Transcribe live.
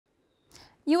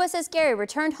USS Gary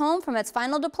returned home from its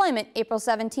final deployment April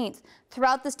 17th.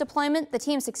 Throughout this deployment, the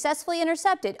team successfully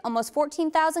intercepted almost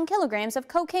 14,000 kilograms of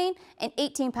cocaine and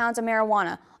 18 pounds of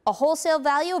marijuana, a wholesale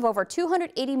value of over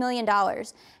 $280 million.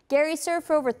 Gary served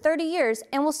for over 30 years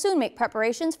and will soon make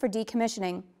preparations for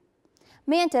decommissioning.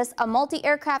 MANTIS, a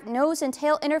multi-aircraft nose and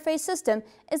tail interface system,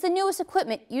 is the newest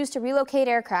equipment used to relocate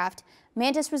aircraft.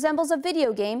 MANTIS resembles a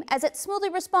video game as it smoothly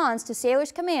responds to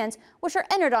sailors' commands, which are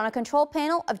entered on a control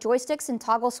panel of joysticks and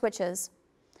toggle switches.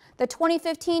 The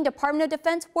 2015 Department of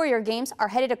Defense Warrior Games are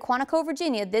headed to Quantico,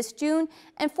 Virginia this June,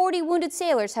 and 40 wounded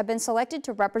sailors have been selected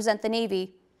to represent the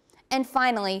Navy. And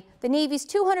finally, the Navy's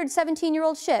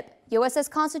 217-year-old ship, USS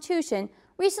Constitution,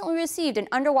 recently received an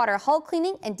underwater hull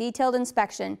cleaning and detailed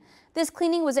inspection. This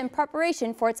cleaning was in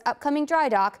preparation for its upcoming dry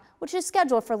dock, which is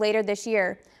scheduled for later this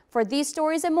year. For these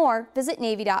stories and more, visit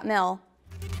Navy.mil.